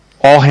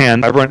 All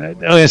hands, everyone, I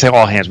don't say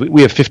all hands,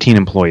 we have 15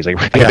 employees,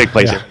 like a big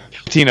place here.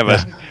 15 of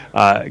us.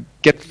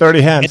 Get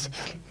 30 hands.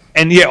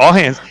 And all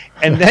hands.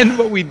 And then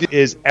what we do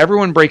is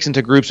everyone breaks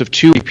into groups of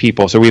 2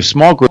 people. So we have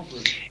small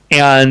groups.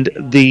 And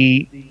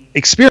the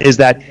experience is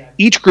that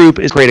each group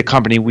is create a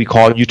company we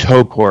call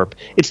Utopia Corp.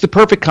 It's the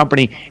perfect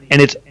company,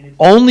 and its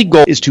only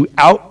goal is to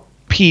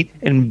outcompete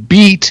and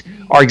beat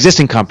our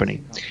existing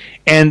company.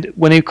 And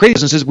when they create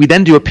businesses, we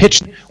then do a pitch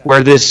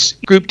where this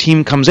group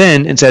team comes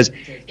in and says,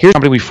 here's the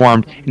company we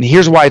formed, and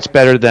here's why it's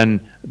better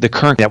than the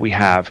current that we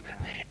have.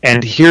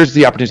 And here's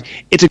the opportunity.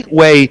 It's a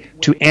way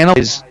to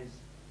analyze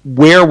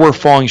where we're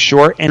falling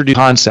short and introduce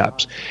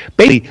concepts.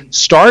 Basically,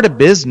 start a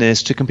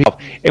business to compete.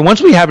 And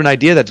once we have an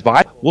idea that's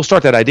viable, we'll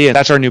start that idea.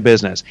 That's our new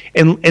business.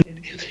 And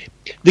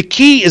the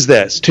key is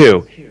this,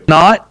 too.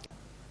 Not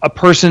a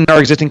person in our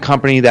existing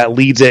company that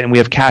leads it and we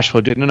have cash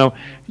flow. No,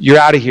 you're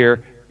out of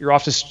here. You're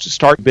off to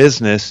start a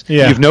business.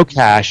 You have no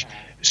cash.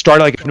 Start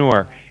like an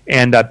entrepreneur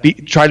and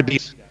try to be.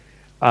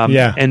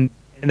 And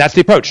that's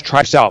the approach.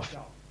 Try yourself.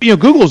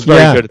 Google's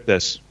very good at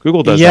this.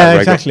 Google does that. Yeah,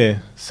 exactly.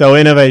 So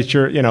innovate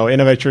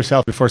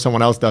yourself before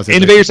someone else does it.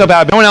 Innovate yourself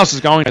out. If no one else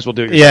is going, we'll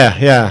do it.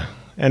 Yeah.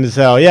 And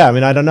so,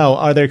 I don't know.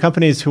 Are there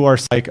companies who are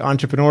like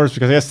entrepreneurs?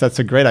 Because I guess that's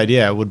a great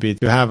idea. It would be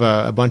to have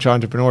a bunch of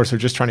entrepreneurs who are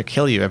just trying to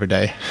kill you every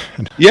day.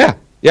 Yeah.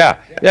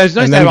 It's nice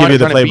to have entrepreneurs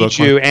trying to beat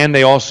you, and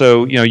they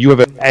also, you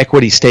have an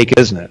equity stake in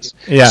business.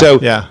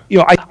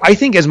 I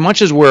think as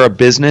much as we're a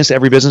business,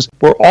 every business,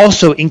 we're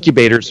also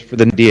incubators for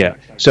the idea.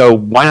 So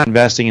why not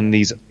investing in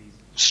these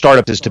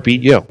startups is to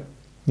beat you?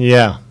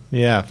 Yeah,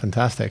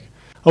 fantastic.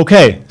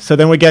 Okay, so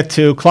then we get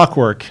to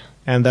Clockwork,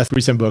 and that's a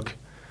recent book.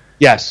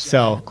 Yes.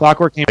 So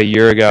Clockwork came a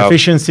year ago.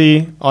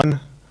 Efficiency on.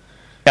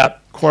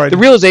 Yep. The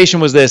realization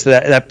was this: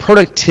 that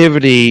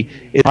productivity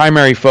is the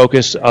primary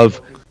focus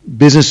of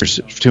businesses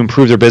to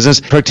improve their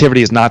business.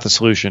 Productivity is not the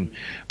solution.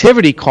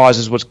 Productivity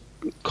causes what's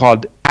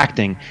called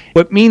acting.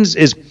 What it means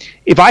is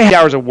if I have 8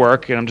 hours of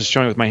work, and I'm just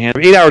showing with my hand,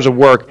 8 hours of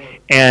work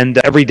and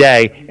every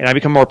day, and I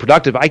become more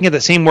productive, I can get the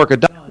same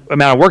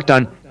amount of work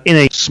done in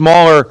a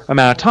smaller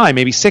amount of time,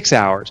 maybe 6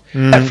 hours.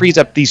 That frees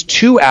up these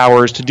 2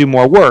 hours to do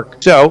more work.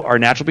 So our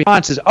natural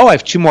response is, I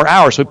have 2 more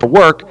hours so for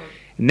work.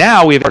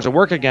 Now we have hours of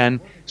work again,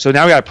 so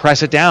now we got to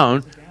press it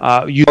down,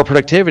 use more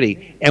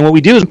productivity. And what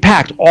we do is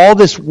pack all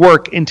this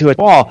work into a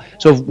ball.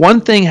 So if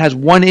one thing has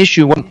one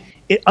issue,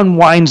 it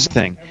unwinds the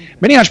thing.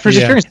 Many entrepreneurs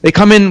experience, they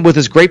come in with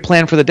this great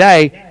plan for the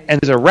day,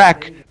 and there's a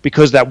wreck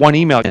because that one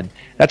email in.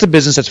 That's a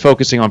business that's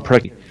focusing on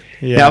productivity.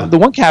 Yeah. Now, the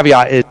one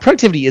caveat is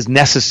productivity is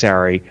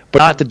necessary, but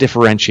not the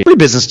differentiator. Every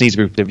business needs to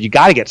be productive. You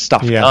got to get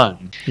stuff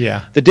done.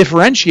 Yeah. The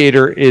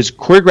differentiator is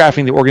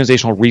choreographing the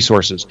organizational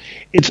resources.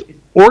 It's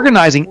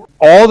organizing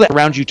all that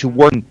around you to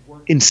work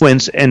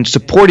influence and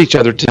support each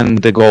other to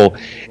the goal.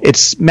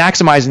 It's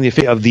maximizing the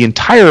efficiency of the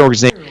entire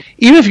organization.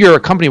 Even if you're a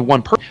company of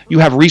one person, you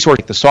have resources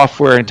like the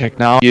software and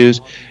technology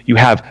you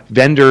have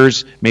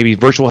vendors, maybe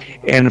virtual,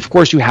 and of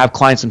course you have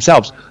clients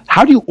themselves.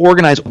 How do you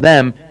organize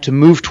them to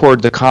move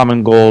toward the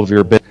common goal of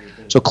your business?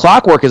 So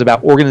Clockwork is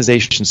about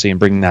organizational efficiency and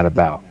bringing that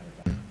about.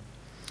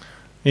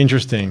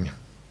 Interesting.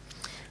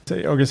 So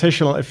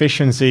organizational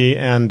efficiency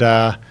and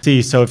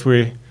so if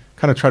we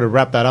kind of try to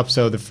wrap that up,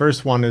 so the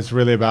first one is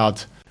really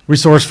about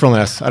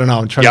resourcefulness. I don't know.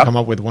 I'm trying to come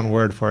up with one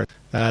word for it.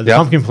 The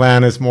pumpkin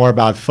plan is more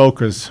about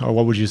focus, or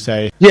what would you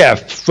say? Yeah,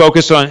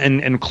 focus on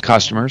and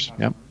customers.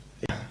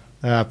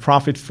 Yep.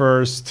 Profit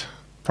first.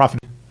 Profit.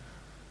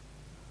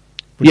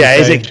 Yeah,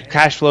 is it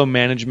cash flow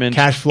management?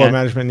 Cash flow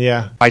management.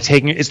 Yeah. By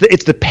taking it's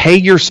the pay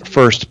your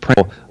first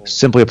principle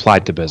simply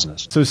applied to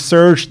business. So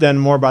search then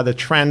more about the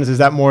trends. Is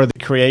that more the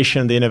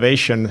creation, the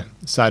innovation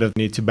side of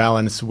need to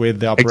balance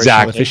with the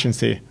operational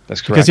efficiency?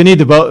 That's correct. Because you need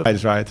the both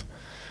sides, right?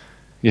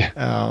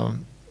 Yeah.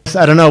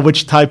 I don't know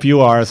which type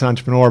you are as an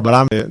entrepreneur, but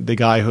I'm the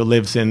guy who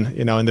lives in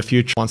the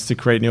future, wants to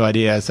create new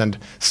ideas and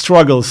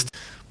struggles to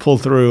pull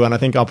through. And I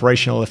think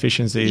operational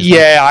efficiency is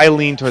I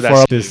lean toward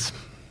that.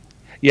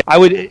 Yeah, I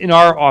would. In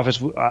our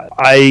office,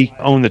 I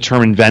own the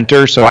term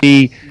inventor, so I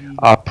see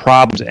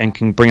problems and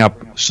can bring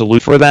up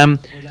solutions for them,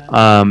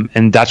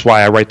 and that's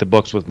why I write the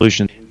books with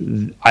solutions.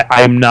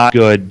 I am not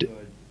good.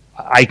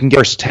 I can get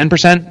first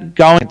 10%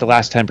 going, get the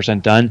last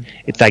 10% done.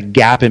 It's that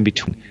gap in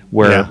between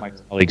where my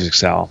colleagues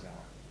excel.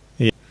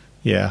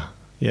 Yeah.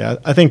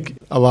 I think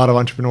a lot of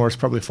entrepreneurs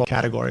probably fall in the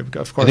category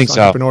because, of course,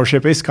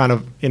 entrepreneurship is kind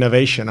of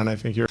innovation, and I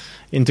think you're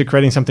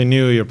integrating something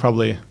new. You're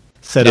probably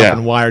set up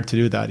and wired to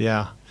do that.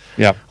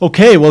 Yeah.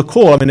 Okay. Well,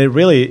 cool. I mean, it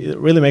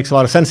really makes a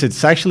lot of sense.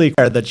 It's actually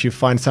rare that you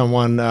find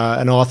someone,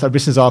 an author,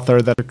 business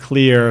author, that a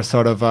clear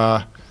sort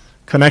of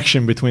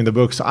connection between the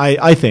books.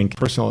 I think,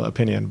 personal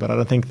opinion, but I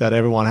don't think that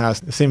everyone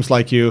has. It seems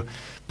like you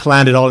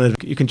planned it all.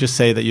 You can just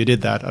say that you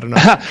did that. I don't know.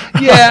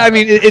 I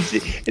mean,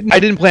 I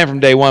didn't plan from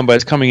day one, but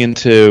it's coming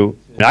into.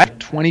 I have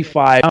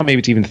 25, maybe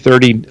it's even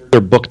 30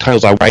 other book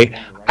titles I write.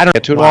 I don't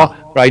get to it all,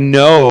 but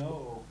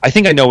I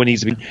think I know what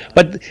needs to be.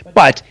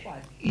 But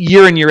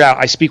year in, year out,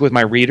 I speak with my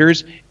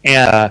readers,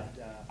 and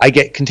I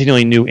get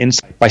continually new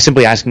insight by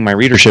simply asking my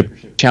readership,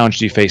 what challenge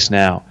do you face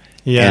now?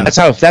 Yeah. And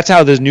that's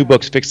how those new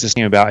books fix this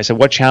thing about. I said,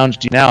 what challenge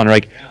do you now? And they're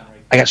like,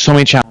 I got so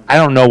many challenges. I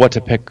don't know what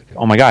to pick.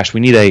 Oh my gosh, we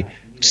need a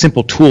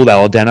simple tool that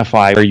will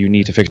identify where you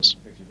need to fix.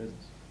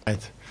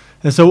 Right.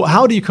 And so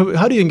how do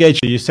you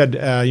engage? You said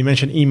you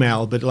mentioned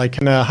email, but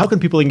how can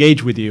people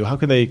engage with you? How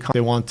can they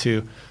want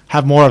to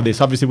have more of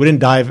this? Obviously, we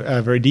didn't dive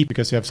very deep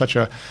because you have such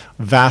a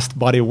vast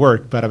body of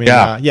work. But I mean,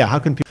 how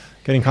can people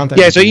get in contact?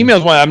 Yeah, so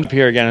emails. I'm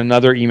here again.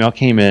 Another email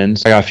came in.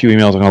 So I got a few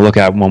emails I'm going to look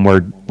at when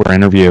we're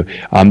interview.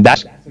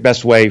 That's the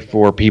best way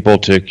for people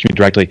to communicate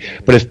directly.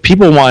 But if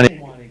people want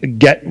to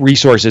get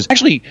resources,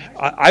 actually,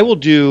 I will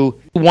do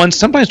once,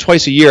 sometimes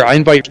twice a year. I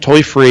invite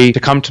totally free to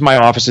come to my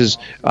offices.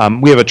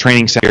 We have a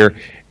training center.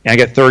 And I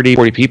get 30,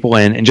 40 people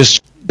in and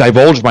just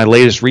divulge my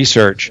latest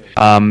research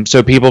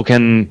so people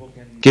can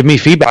give me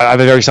feedback. I have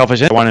a very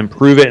selfish interest. I want to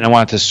improve it, and I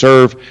want it to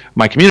serve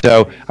my community.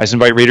 So I just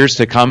invite readers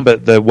to come,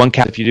 but the one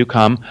cap, if you do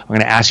come, I'm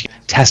going to ask you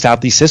to test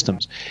out these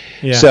systems.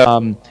 Yeah.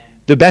 So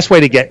the best way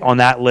to get on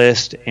that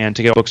list and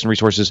to get books and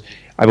resources,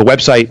 I have a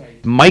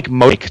website,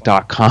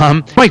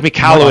 MikeMotorBike.com,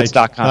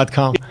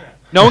 MikeMichalowicz.com.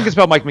 No one can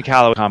spell Mike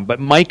Michalowicz, but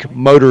Mike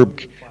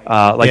Motorb,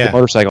 the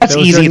motorcycle. That's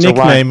easy to run.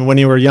 Nickname when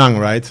you were young,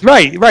 right?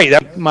 Right.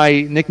 That's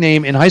my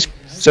nickname in high school.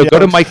 So go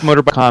to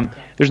MikeMotorBike.com.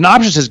 There's an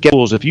option that says Get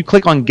Tools. If you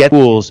click on Get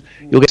Tools,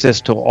 you'll get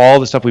access to all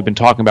the stuff we've been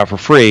talking about for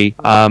free.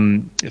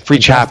 Free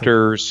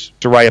chapters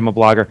to write. I'm a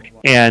blogger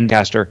and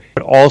caster.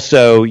 But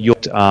also, you'll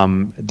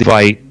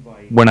invite,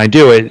 when I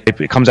do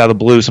it, it comes out of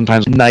the blue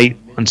sometimes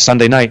on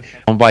Sunday night.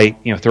 I'll invite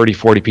 30,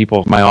 40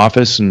 people to my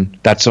office, and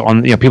that's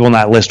on people on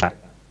that list.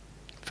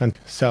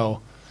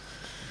 So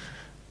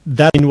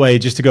that way,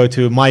 just to go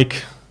to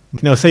Mike.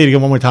 Say it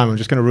again one more time. I'm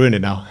just going to ruin it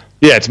now.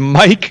 Yeah, it's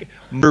Mike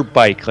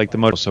Motorbike, like the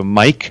motor. So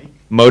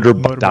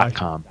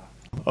MikeMotorbike.com.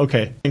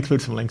 Okay,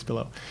 include some links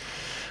below.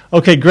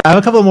 Okay, great. I have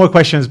a couple more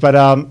questions, but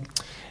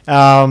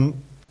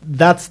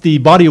that's the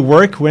body of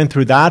work. Went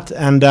through that,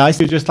 and I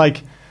see just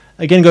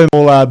again going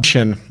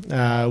mission.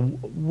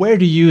 Where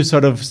do you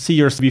sort of see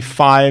yourself be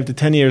 5 to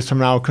 10 years from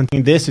now?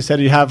 Continuing this, you said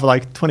you have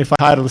 25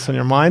 titles on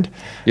your mind.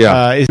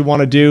 Yeah. Is you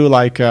want to do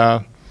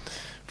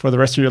for the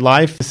rest of your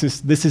life?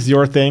 This is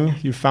your thing.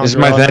 You found. This is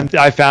my thing.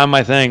 I found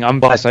my thing. I'm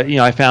blessed.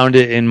 I found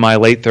it in my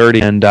late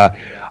 30s, and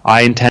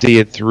I intend to see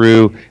it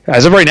through.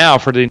 As of right now,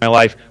 for my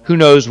life, who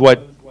knows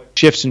what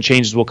shifts and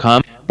changes will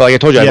come. But like I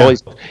told you, I've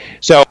always.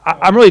 So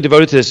I'm really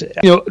devoted to this.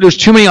 There's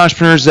too many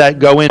entrepreneurs that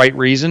go in for the right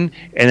reason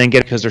and then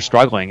get it because they're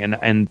struggling,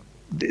 and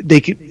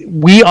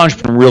we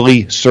entrepreneurs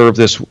really serve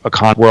this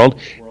world.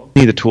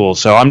 We need the tools,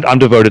 so I'm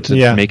devoted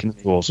to making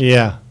the tools.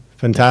 Yeah,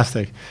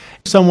 fantastic.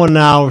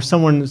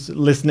 Someone's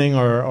listening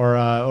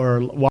or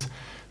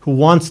who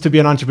wants to be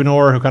an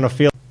entrepreneur, who kind of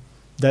feels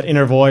that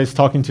inner voice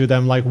talking to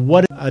them, like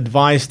what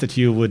advice that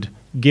you would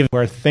give who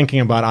are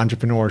thinking about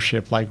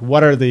entrepreneurship? Like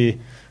what are the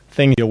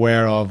things you're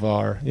aware of,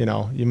 or you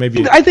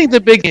maybe? I think the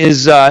big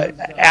is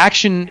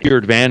action your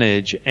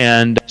advantage,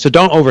 and so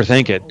don't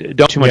overthink it.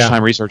 Don't too much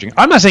time researching.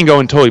 I'm not saying go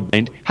in totally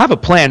blind. Have a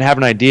plan, have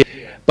an idea,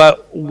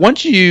 but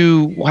once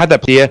you have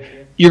that idea,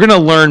 you're going to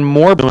learn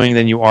more by doing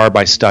than you are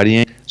by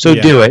studying. So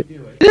do it.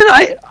 And then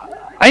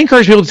I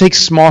encourage people to take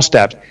small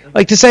steps.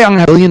 Like to say I'm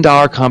going to have $1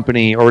 billion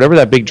company or whatever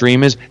that big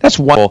dream is, that's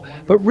wonderful.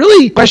 But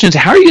really, the question is,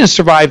 how are you going to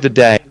survive the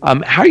day?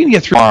 How are you going to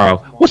get through tomorrow?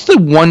 What's the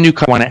one new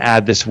company you want to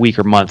add this week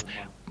or month?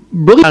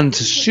 Really down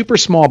to super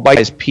small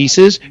bite-sized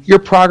pieces, your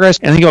progress,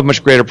 and think about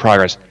much greater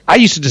progress. I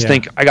used to just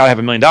think, I got to have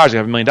 $1 million, I got to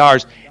have $1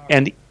 million.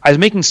 And I was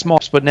making small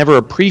steps, but never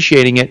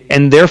appreciating it,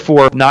 and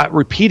therefore not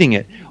repeating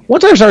it.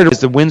 Once I started,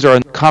 the wins are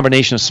a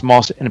combination of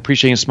small and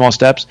appreciating small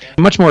steps.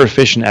 I'm much more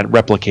efficient at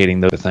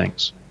replicating those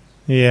things.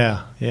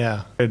 Yeah.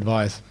 Good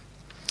advice.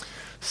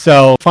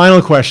 So,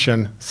 final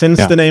question.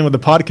 Since the name of the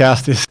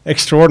podcast is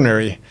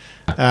Extraordinary,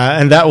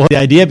 and that was the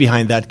idea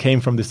behind that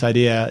came from this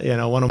idea,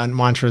 one of my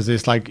mantras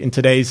is like in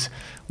today's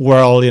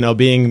world,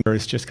 being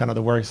is just kind of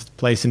the worst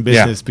place in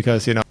business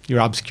because, you're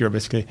obscure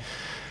basically.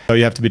 So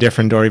you have to be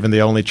different or even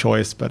the only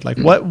choice. But like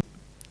what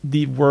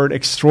the word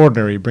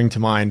extraordinary bring to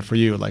mind for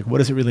you? Like what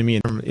does it really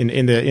mean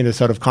in the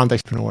sort of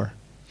context of entrepreneur?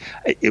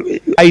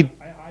 I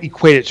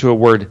equate it to a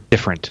word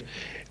different.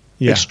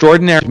 Yeah.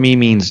 Extraordinary to me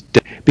means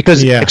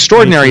because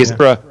extraordinary is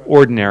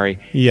ordinary.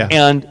 Yeah.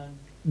 And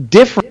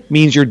different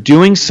means you're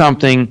doing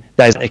something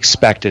that is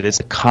expected. It's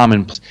a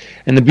commonplace.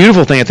 And the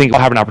beautiful thing, I think, I'll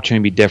have an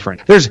opportunity to be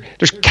different. There's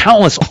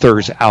countless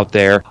authors out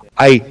there.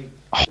 I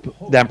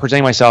hope that I'm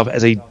presenting myself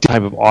as a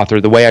type of author,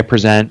 the way I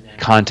present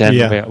content,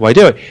 the way I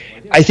do it.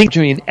 I think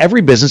in every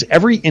business,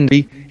 every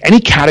industry, any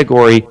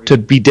category to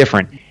be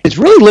different. It's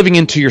really living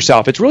into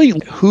yourself. It's really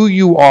who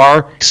you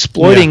are,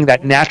 exploiting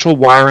that natural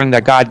wiring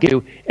that God gave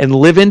you, and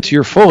live into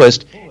your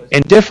fullest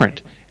and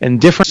different.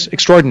 And difference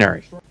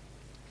extraordinary.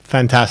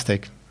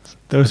 Fantastic.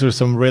 Those are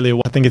some really,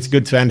 I think it's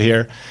good to end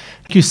here.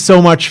 Thank you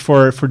so much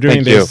for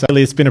doing this.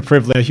 Really, it's been a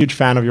privilege. I'm a huge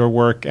fan of your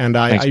work, and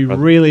I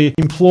really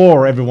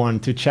implore everyone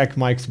to check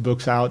Mike's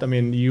books out. I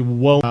mean, you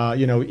won't,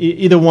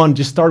 either one,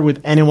 just start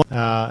with anyone,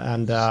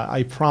 and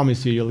I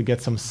promise you'll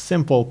get some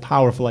simple,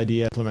 powerful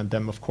idea, implement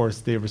them. Of course,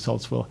 the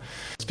results will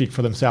speak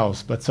for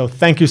themselves. But so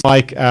thank you,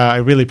 Mike. I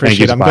really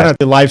appreciate it. I'm going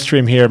to live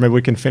stream here. Maybe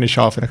we can finish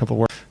off in a couple of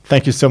words.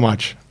 Thank you so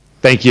much.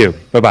 Thank you.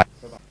 Bye-bye.